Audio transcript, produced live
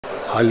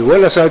Hallo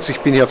allerseits, ich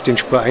bin hier auf den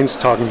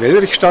Spur1-Tagen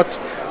Mellrichstadt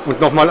und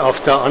nochmal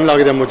auf der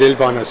Anlage der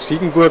Modellbahner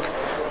Siegenburg.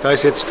 Da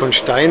ist jetzt von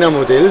Steiner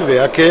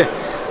Modellwerke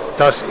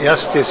das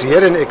erste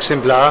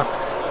Serienexemplar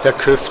der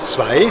Köf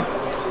II.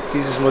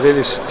 Dieses Modell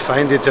ist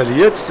fein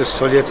detailliert. Das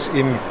soll jetzt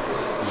im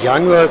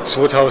Januar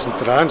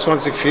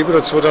 2023,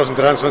 Februar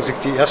 2023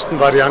 die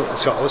ersten Varianten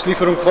zur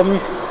Auslieferung kommen.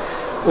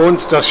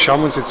 Und das schauen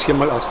wir uns jetzt hier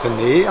mal aus der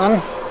Nähe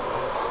an.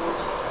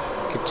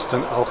 Gibt es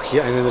dann auch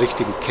hier einen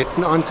richtigen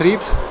Kettenantrieb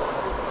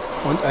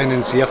und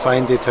einen sehr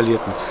fein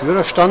detaillierten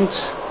Führerstand.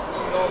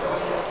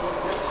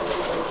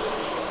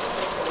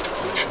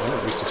 Mal schauen,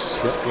 ob ich das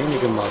hier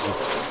einigermaßen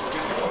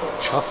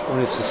schaffe,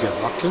 ohne zu sehr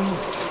wackeln.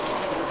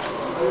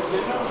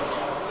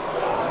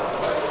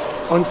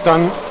 Und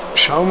dann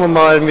schauen wir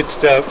mal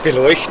mit der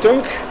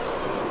Beleuchtung.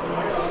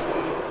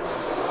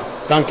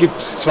 Dann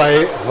gibt es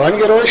zwei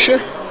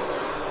Horngeräusche.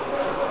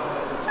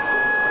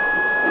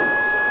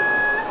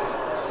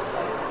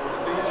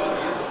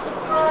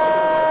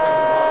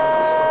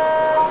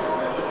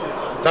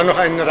 Dann noch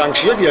einen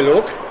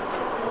Rangierdialog.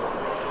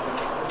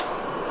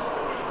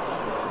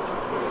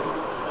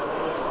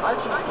 Ein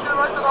Stückchen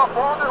weiter nach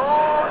vorne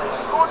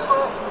und gut so.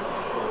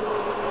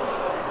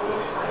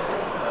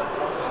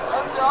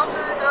 Ganze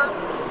anlegen.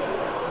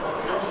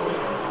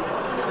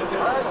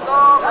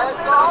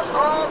 Weiter,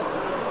 Stopp.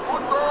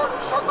 Gut so,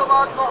 die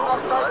Schotterwagen noch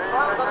nach Gleis 2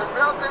 und dann ist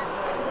fertig.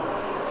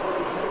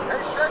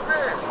 Hey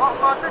Steffi, mach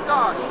mal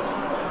Mittag.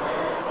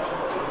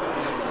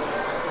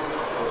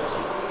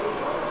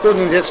 Gut,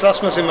 und jetzt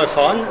lassen wir sie mal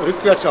fahren,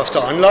 rückwärts auf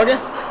der Anlage.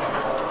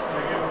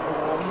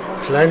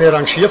 Kleine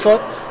Rangierfahrt.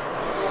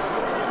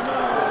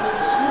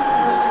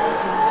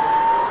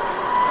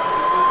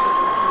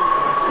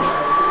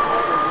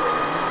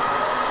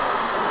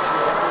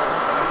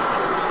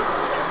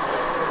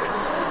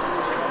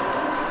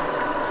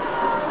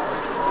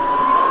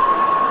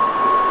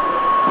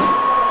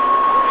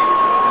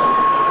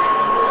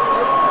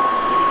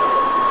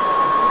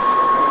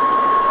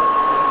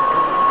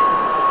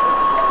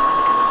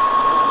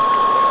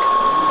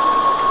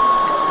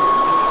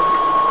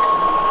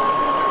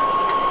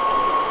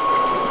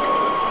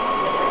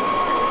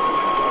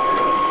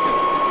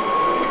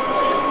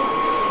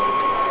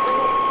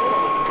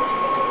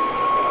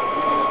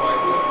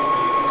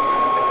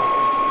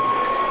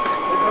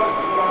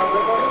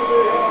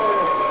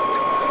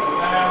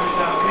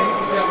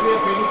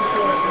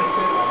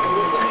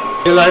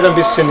 Hier leider ein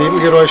bisschen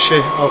Nebengeräusche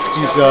auf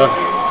dieser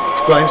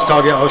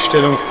Spur1-Tage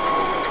Ausstellung.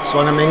 Es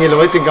waren eine Menge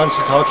Leute den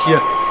ganzen Tag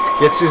hier.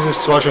 Jetzt ist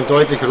es zwar schon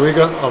deutlich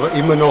ruhiger, aber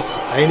immer noch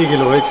einige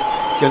Leute,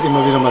 die halt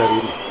immer wieder mal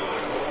reden.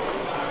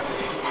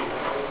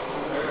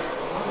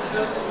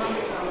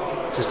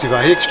 Jetzt ist die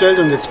Weiche gestellt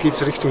und jetzt geht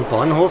es Richtung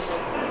Bahnhof.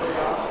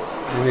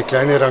 Eine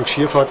kleine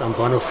Rangierfahrt am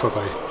Bahnhof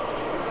vorbei.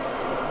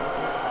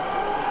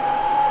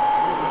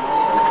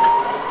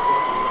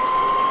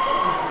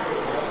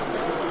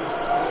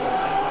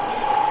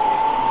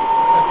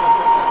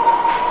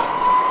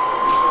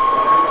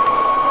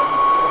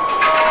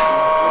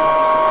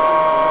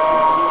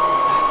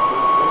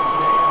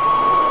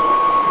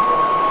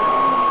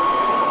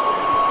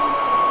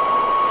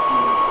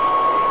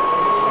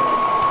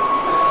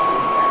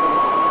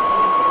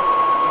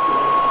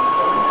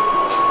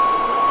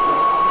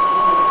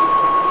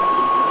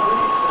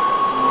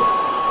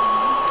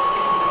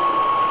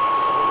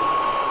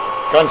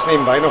 Ganz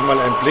nebenbei nochmal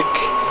ein Blick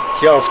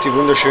hier auf die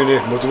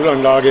wunderschöne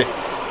Modulanlage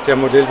der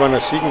Modellbahner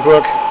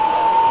Siegenburg.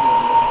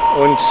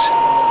 Und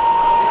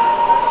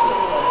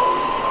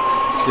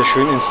hier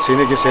schön in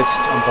Szene gesetzt,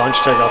 am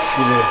Bahnsteig auch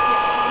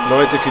viele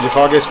Leute, viele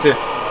Fahrgäste.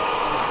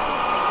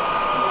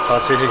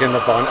 Tatsächlich an der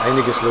Bahn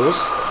einiges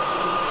los.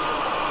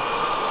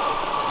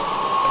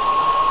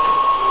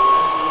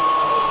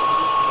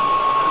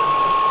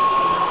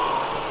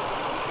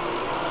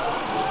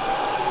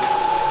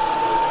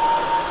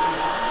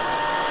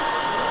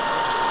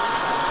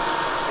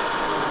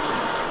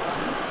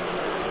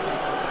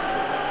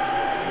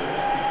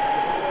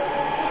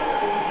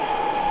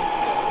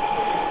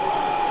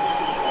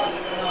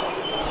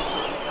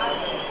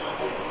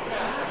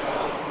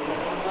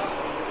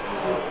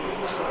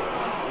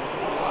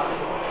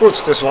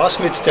 Gut, das war's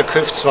mit der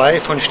Köf II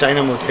von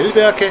Steiner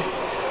Modellwerke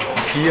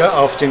hier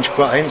auf den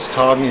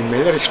Spur1-Tagen in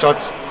Mellrichstadt.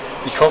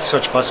 Ich hoffe, es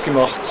hat Spaß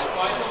gemacht.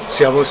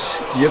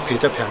 Servus, Ihr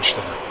Peter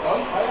Pernsteiner.